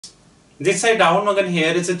This side Rahul Magan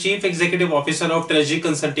here is the Chief Executive Officer of Treasury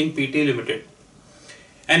Consulting PT Limited.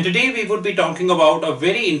 And today we would be talking about a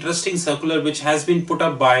very interesting circular which has been put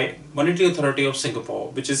up by Monetary Authority of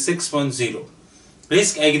Singapore, which is 610,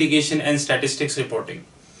 Risk Aggregation and Statistics Reporting.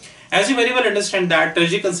 As you very well understand that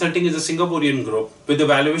Treasury Consulting is a Singaporean group with the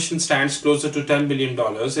valuation stands closer to $10 billion,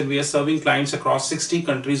 and we are serving clients across 60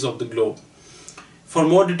 countries of the globe. For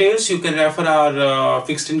more details, you can refer our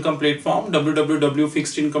fixed income platform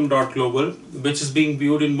www.fixedincome.global, which is being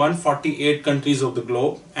viewed in 148 countries of the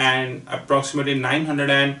globe and approximately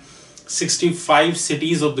 965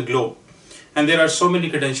 cities of the globe. And there are so many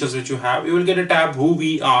credentials which you have. You will get a tab Who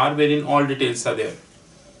We Are, wherein all details are there.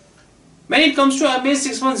 When it comes to MAS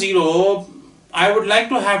 610, I would like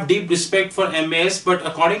to have deep respect for MAS, but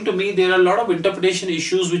according to me, there are a lot of interpretation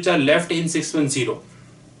issues which are left in 610.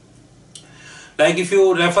 Like if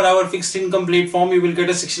you refer our fixed income platform, you will get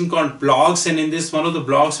a section called blogs, and in this one of the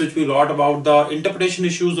blogs which we wrote about the interpretation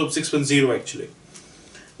issues of 610 actually.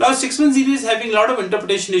 Now 610 is having a lot of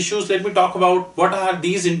interpretation issues. Let me talk about what are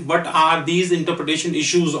these interpretation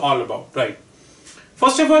issues all about, right?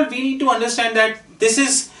 First of all, we need to understand that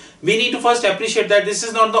we need to first appreciate that this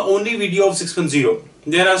is not the only video of 610.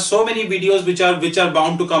 There are so many videos which are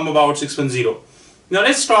bound to come about 610. Now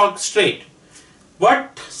let's talk straight.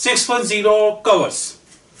 What 610 covers?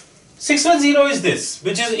 610 is this,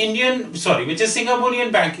 which is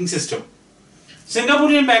Singaporean banking system.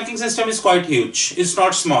 Singaporean banking system is quite huge. It's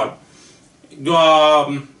not small.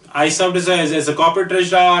 I served as a corporate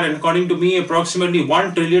treasurer, and according to me, approximately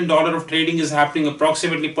 $1 trillion of trading is happening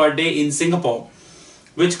approximately per day in Singapore,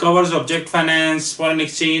 which covers object finance, foreign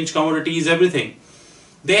exchange, commodities, everything.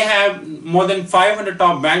 They have more than 500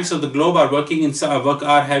 top banks of the globe are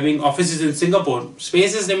having offices in Singapore.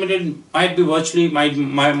 Space is limited, might be virtually, might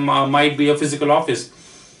be a physical office.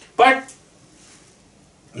 But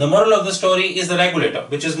the moral of the story is the regulator,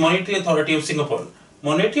 which is Monetary Authority of Singapore.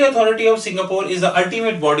 Monetary Authority of Singapore is the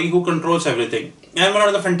ultimate body who controls everything, and one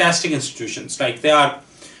of the fantastic institutions. Like, they are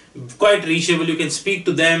quite reachable. You can speak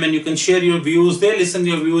to them and you can share your views. They listen to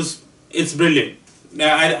your views. It's brilliant.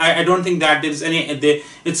 I don't think that there is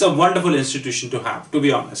it's a wonderful institution to have, to be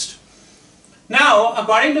honest. Now,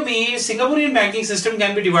 according to me, Singaporean banking system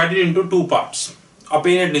can be divided into two parts,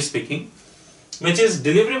 apparently speaking, which is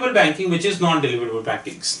deliverable banking, which is non-deliverable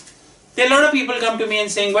banking. There are a lot of people come to me and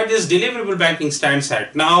saying, what does deliverable banking stands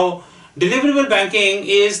at? Now, deliverable banking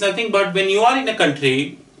is nothing but when you are in a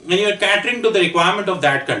country and you are catering to the requirement of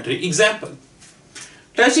that country. Example,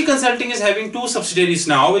 Treasury Consulting is having two subsidiaries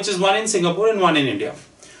now, which is one in Singapore and one in India.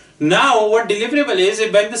 Now, what deliverable is,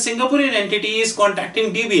 when the Singaporean entity is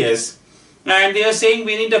contacting DBS and they are saying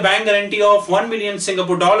we need a bank guarantee of 1 million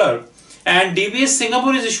Singapore dollar, and DBS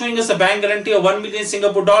Singapore is issuing us a bank guarantee of 1 million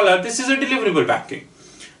Singapore dollar, this is a deliverable banking.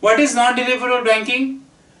 What is non-deliverable banking?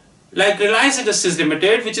 Like Reliance Industries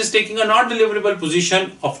Limited, which is taking a non-deliverable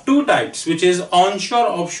position of two types, which is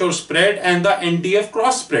onshore-offshore spread and the NDF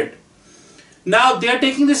cross spread. Now they are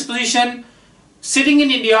taking this position sitting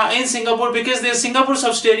in India, in Singapore, because their Singapore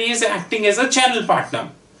subsidiary is acting as a channel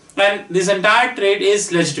partner, and this entire trade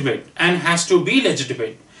is legitimate and has to be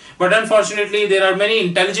legitimate. But unfortunately, there are many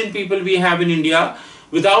intelligent people we have in India,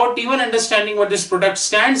 without even understanding what this product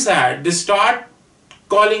stands at, they start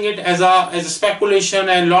calling it as a speculation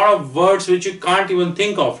and a lot of words which you can't even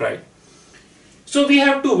think of, right? So we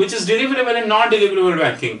have two, which is deliverable and non-deliverable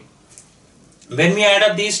banking. When we add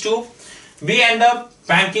up these two, we end up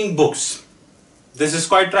banking books. This is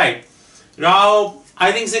quite right. Now,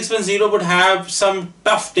 I think 610 would have some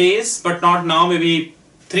tough days, but not now, maybe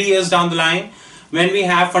 3 years down the line, when we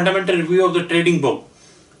have fundamental review of the trading book.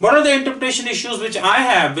 One of the interpretation issues which I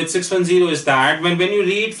have with 610 is that when you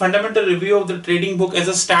read fundamental review of the trading book as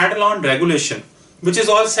a standalone regulation, which is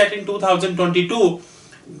all set in 2022,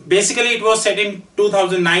 basically it was set in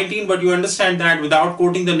 2019, but you understand that without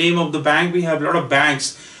quoting the name of the bank, we have a lot of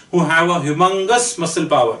banks who have a humongous muscle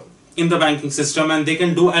power in the banking system, and they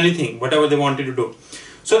can do anything, whatever they wanted to do.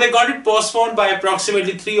 So they got it postponed by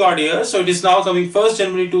approximately 3 odd years. So it is now coming 1st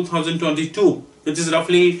January 2022, which is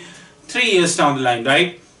roughly 3 years down the line,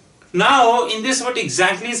 right? Now, in this, what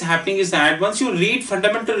exactly is happening is that once you read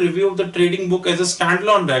fundamental review of the trading book as a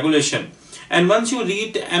standalone regulation, and once you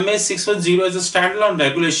read MAS 610 as a standalone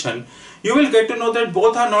regulation, you will get to know that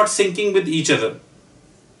both are not syncing with each other.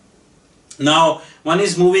 Now, one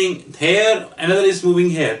is moving here, another is moving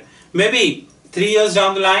here. Maybe 3 years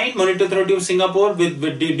down the line, Monetary Authority of Singapore, with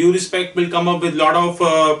due respect, will come up with a lot of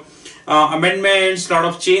amendments, lot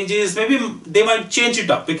of changes. Maybe they might change it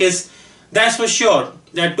up, because that's for sure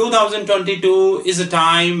that 2022 is a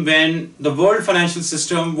time when the world financial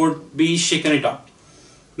system would be shaken it up.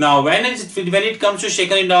 Now, when it comes to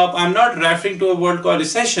shaken it up, I'm not referring to a word called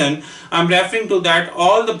recession. I'm referring to that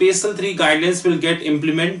all the Basel III guidelines will get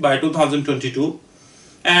implemented by 2022,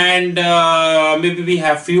 and maybe we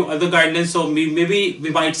have few other guidelines. So maybe we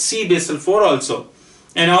might see Basel IV also,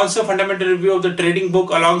 and also fundamental review of the trading book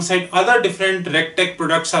alongside other different RegTech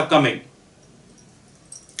products are coming.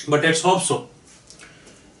 But let's hope so.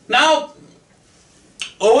 Now,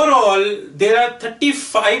 overall, there are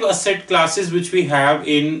 35 asset classes which we have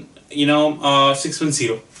in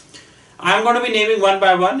 610. I'm going to be naming one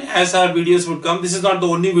by one as our videos would come. This is not the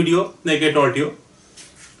only video, like I told you.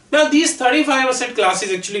 Now, these 35 asset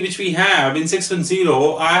classes actually which we have in 610,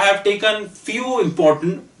 I have taken few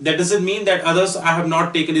important. That doesn't mean that others I have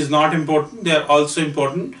not taken is not important. They are also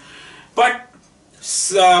important. But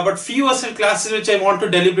few asset classes which I want to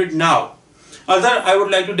deliberate now. Other I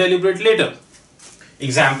would like to deliberate later.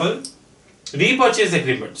 Example, repurchase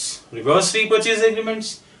agreements, reverse repurchase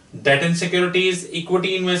agreements, debt and securities,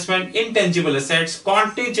 equity investment, intangible assets,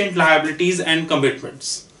 contingent liabilities and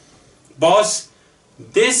commitments. Boss,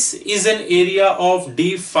 this is an area of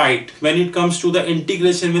deep fight when it comes to the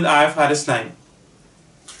integration with IFRS 9.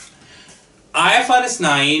 IFRS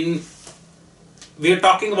 9, we are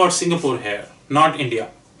talking about Singapore here, not India.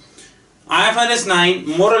 IFRS 9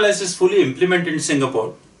 more or less is fully implemented in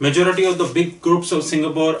Singapore. Majority of the big groups of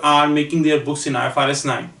Singapore are making their books in IFRS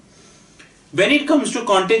 9. When it comes to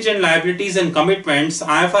contingent liabilities and commitments,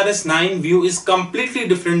 IFRS 9 view is completely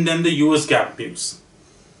different than the US GAAP views.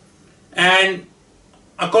 And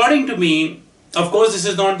according to me, of course this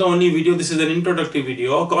is not the only video, this is an introductory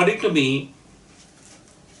video. According to me,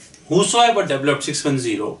 whosoever developed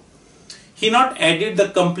 610, he not added the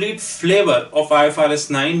complete flavor of IFRS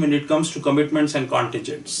 9 when it comes to commitments and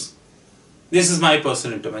contingents. This is my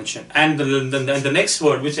personal intervention. And the next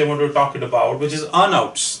word which I want to talk about, which is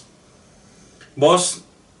earnouts. Boss,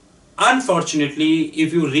 unfortunately,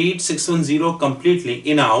 if you read 610 completely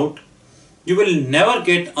in out, you will never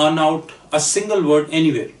get earnout a single word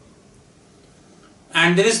anywhere.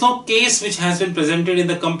 And there is no case which has been presented in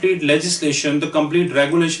the complete legislation, the complete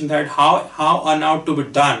regulation that how earnout to be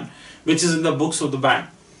done, which is in the books of the bank.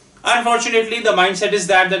 Unfortunately, the mindset is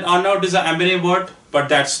that earnout is an M&A word, but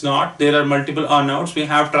that's not. There are multiple earnouts. We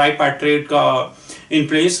have tripartite in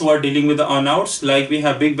place who are dealing with the earnouts. Like we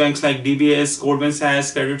have big banks like DBS, Goldman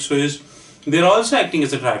Sachs, Credit Suisse. They're also acting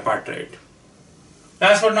as a tripartite.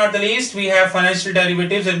 Last but not the least, we have financial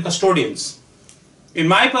derivatives and custodians. In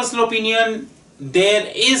my personal opinion, there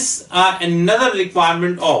is another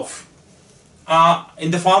requirement of,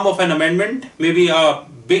 in the form of an amendment, maybe a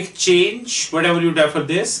big change, whatever you refer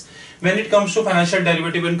this, when it comes to financial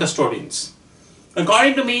derivative and custodians.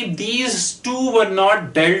 According to me, these two were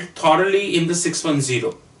not dealt thoroughly in the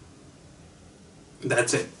 610.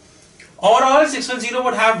 That's it. Overall, 610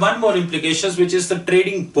 would have one more implications, which is the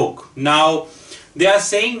trading book. Now, they are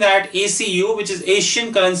saying that ACU, which is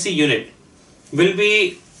Asian Currency Unit, will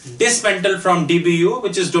be dismantled from DBU,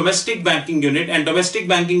 which is Domestic Banking Unit, and Domestic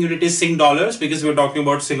Banking Unit is Sing dollars because we're talking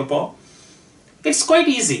about Singapore. It's quite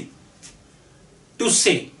easy to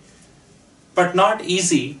say, but not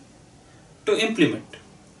easy to implement.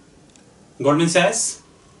 Goldman Sachs,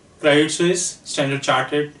 Credit Suisse, Standard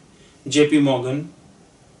Chartered, JP Morgan,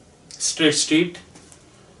 State Street,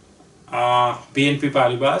 BNP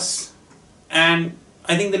Paribas, and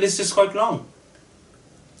I think the list is quite long.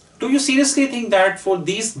 Do you seriously think that for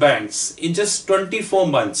these banks, in just 24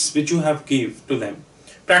 months, which you have give to them,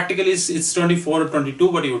 practically it's 24 or 22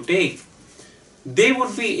 what you take, they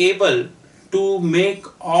would be able to make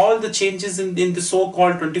all the changes in the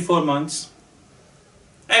so-called 24 months?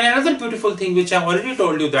 And another beautiful thing which I already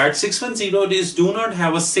told you, that 610 is do not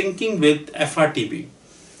have a syncing with FRTB.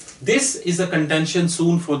 This is a contention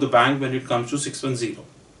soon for the bank when it comes to 610.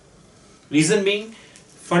 Reason being,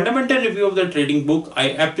 fundamental review of the trading book, I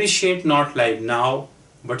appreciate not live now,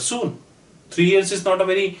 but soon. 3 years is not a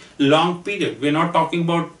very long period. We're not talking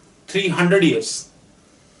about 300 years.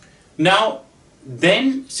 Now,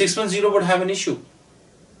 then 610 would have an issue.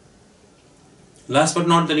 Last but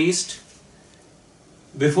not the least,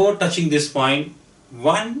 before touching this point,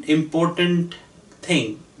 one important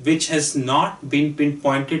thing which has not been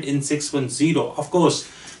pinpointed in 610, of course,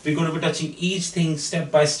 we're going to be touching each thing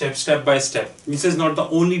step by step. This is not the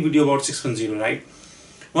only video about 610, right?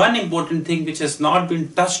 One important thing which has not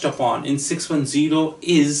been touched upon in 610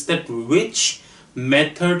 is that which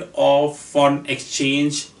method of foreign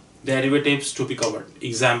exchange derivatives to be covered.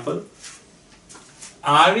 Example,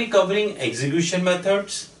 are we covering execution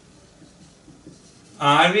methods?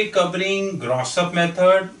 Are we covering gross up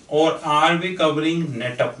method, or are we covering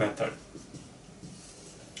net up method?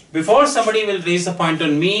 Before somebody will raise the point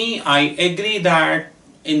on me, I agree that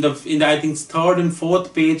in the I think third and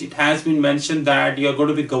fourth page it has been mentioned that you are going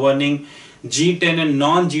to be governing G10 and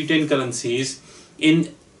non-G10 currencies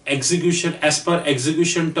in execution as per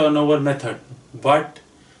execution turnover method. But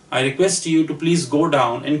I request you to please go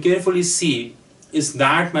down and carefully see is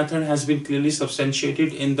that method has been clearly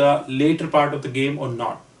substantiated in the later part of the game or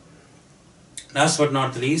not. Last but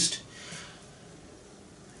not least,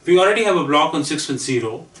 we already have a block on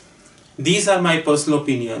 610. These are my personal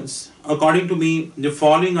opinions. According to me, the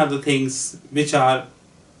following are the things which are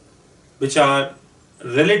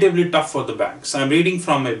relatively tough for the banks. I'm reading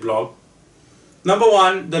from my blog. Number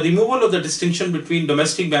one, the removal of the distinction between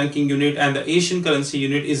domestic banking unit and the Asian currency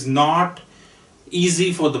unit is not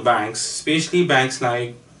easy for the banks, especially banks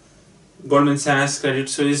like Goldman Sachs, Credit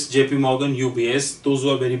Suisse, JP Morgan, UBS, those who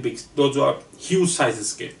are very big, those who are huge size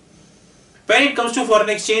scale. When it comes to foreign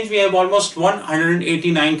exchange, we have almost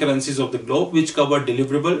 189 currencies of the globe which cover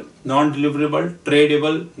deliverable, non-deliverable,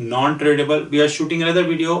 tradable, non-tradable. We are shooting another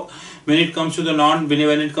video when it comes to the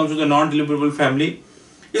non-deliverable family.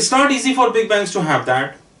 It's not easy for big banks to have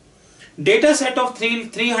that. Data set of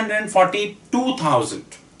 342,000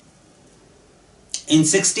 in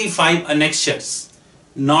 65 annexures.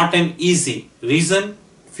 Not an easy. Reason?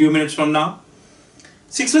 Few minutes from now.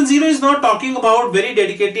 610 is not talking about very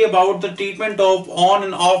dedicatedly about the treatment of on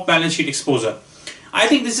and off balance sheet exposure. I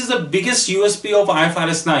think this is the biggest USP of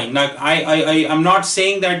IFRS 9. Like I'm not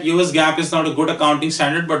saying that US GAAP is not a good accounting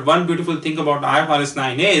standard, but one beautiful thing about IFRS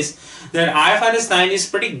 9 is that IFRS 9 is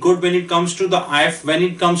pretty good when it comes to the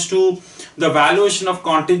valuation of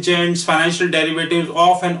contingents, financial derivatives,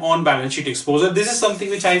 off and on balance sheet exposure. This is something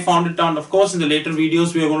which I found it out. Of course, in the later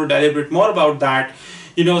videos we are going to deliberate more about that.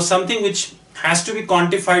 You know, something which has to be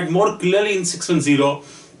quantified more clearly in 610.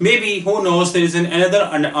 Maybe, who knows, there is another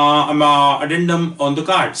addendum on the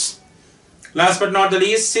cards. Last but not the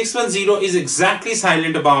least, 610 is exactly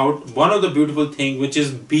silent about one of the beautiful things, which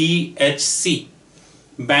is BHC,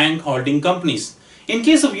 bank holding companies. In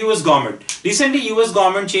case of US government, recently US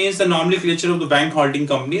government changed the nomenclature of the bank holding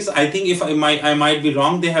companies. I think if I might be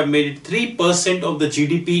wrong, they have made it 3% of the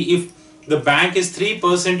GDP. If the bank is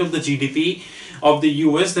 3% of the GDP of the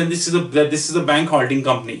US, then this is a bank holding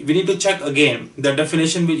company. We need to check again the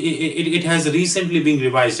definition. It has recently been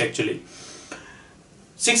revised actually.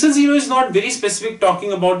 610 is not very specific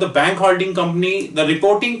talking about the bank holding company, the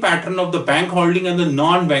reporting pattern of the bank holding and the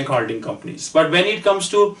non-bank holding companies. But when it comes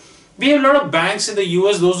to, we have a lot of banks in the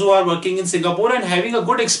US, those who are working in Singapore and having a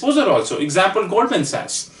good exposure also. Example, Goldman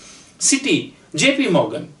Sachs, Citi, JP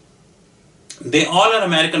Morgan. They all are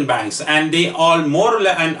American banks and they all more or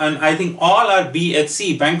less, and I think all are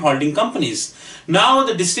BHC, bank holding companies. Now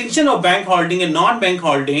the distinction of bank holding and non-bank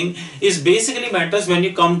holding is basically matters when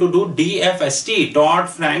you come to do DFST,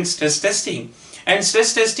 Dodd-Frank stress testing. And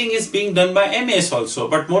stress testing is being done by MAS also.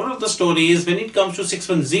 But moral of the story is when it comes to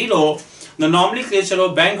 610, the nomenclature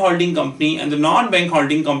of bank holding company and the non-bank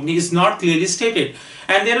holding company is not clearly stated.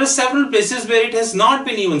 And there are several places where it has not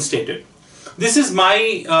been even stated. This is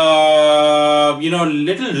my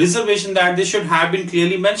little reservation that this should have been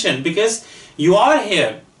clearly mentioned, because you are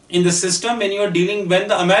here in the system when you are dealing, when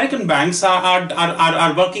the American banks are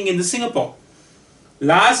working in the Singapore.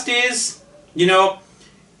 Last is the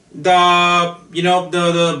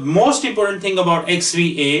most important thing about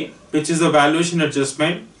XVA, which is the valuation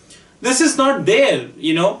adjustment. This is not there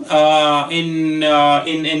in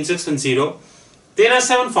 610. There are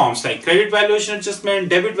 7 forms like credit valuation adjustment,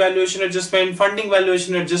 debit valuation adjustment, funding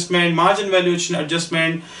valuation adjustment, margin valuation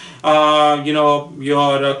adjustment, your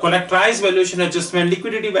collectorized valuation adjustment,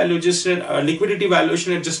 liquidity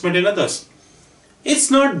valuation adjustment, and others.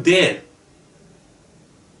 It's not there,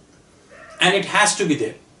 and it has to be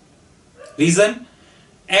there. Reason: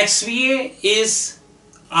 XVA is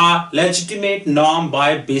a legitimate norm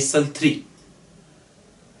by Basel III.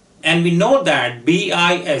 And we know that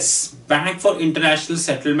BIS, Bank for International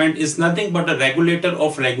Settlement, is nothing but a regulator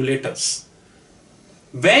of regulators.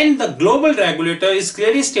 When the global regulator is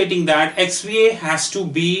clearly stating that XVA has to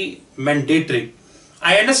be mandatory,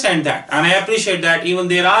 I understand that and I appreciate that. Even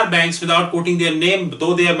there are banks, without quoting their name,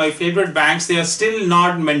 though they are my favorite banks, they are still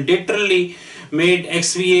not mandatorily made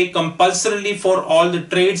XVA compulsorily for all the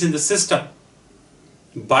trades in the system.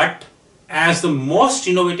 But as the most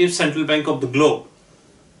innovative central bank of the globe,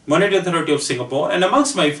 Monetary Authority of Singapore, and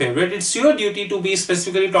amongst my favorite, it's your duty to be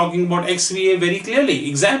specifically talking about XVA very clearly.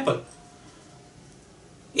 Example: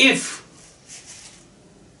 if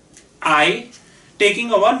I taking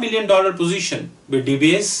a $1 million position with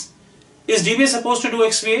DBS, is DBS supposed to do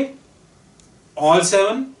XVA? All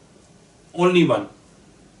 7? Only 1.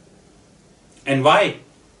 And why?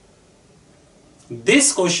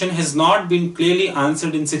 This question has not been clearly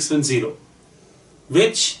answered in 610,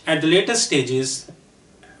 which at the later stages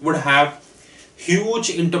would have huge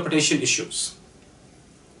interpretation issues.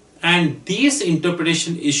 And these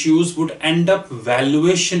interpretation issues would end up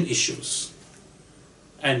valuation issues.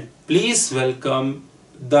 And please welcome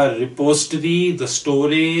the repository, the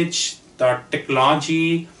storage, the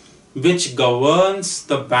technology which governs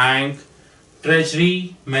the bank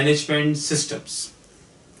treasury management systems.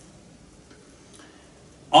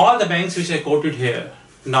 All the banks which I quoted here,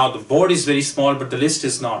 now the board is very small but the list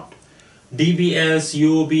is not. DBS,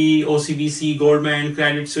 UOB, OCBC, Goldman,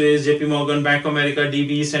 Credit Suisse, JP Morgan, Bank of America,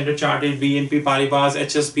 DB, Standard Chartered, BNP Paribas,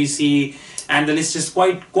 HSBC, and the list is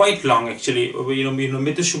quite long actually.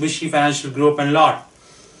 Mitsubishi Financial Group and lot.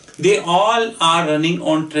 They all are running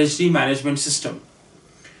on treasury management system.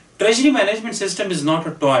 Treasury management system is not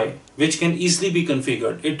a toy which can easily be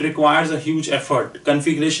configured. It requires a huge effort.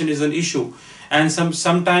 Configuration is an issue. And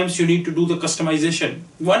sometimes you need to do the customization.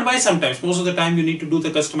 Sometimes, most of the time you need to do the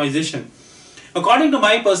customization. According to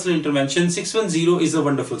my personal intervention, 610 is a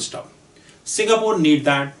wonderful stuff. Singapore need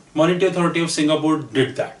that. Monetary Authority of Singapore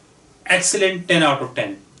did that. Excellent, 10 out of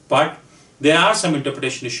 10. But there are some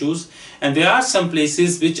interpretation issues and there are some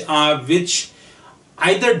places which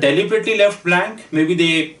either deliberately left blank,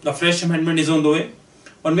 maybe the fresh amendment is on the way,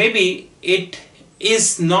 or maybe it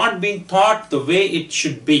is not being thought the way it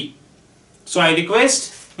should be. So I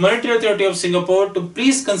request Monetary Authority of Singapore to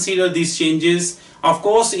please consider these changes. Of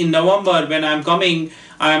course, in November when I am coming,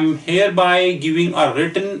 I am hereby giving a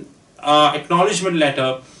written acknowledgement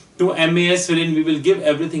letter to MAS wherein we will give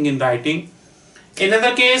everything in writing. In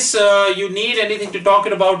other case, you need anything to talk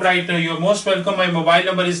about right now, you are most welcome. My mobile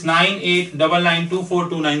number is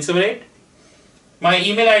 9899242978. My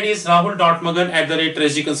email ID is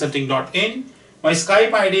rahul.magan@treasuryconsulting.in. My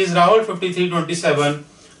Skype ID is rahul5327.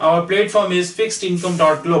 Our platform is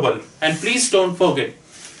fixedincome.global. And please don't forget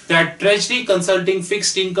that Treasury Consulting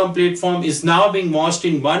fixed income platform is now being watched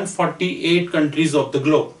in 148 countries of the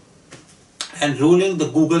globe and ruling the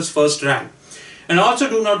Google's first rank. And also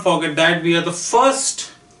do not forget that we are the first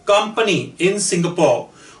company in Singapore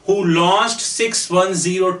who launched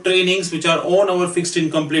 610 trainings which are on our fixed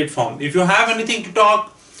income platform. If you have anything to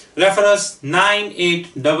talk, refer us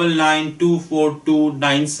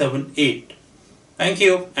 9899242978. Thank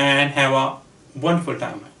you and have a wonderful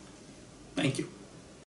time. Thank you.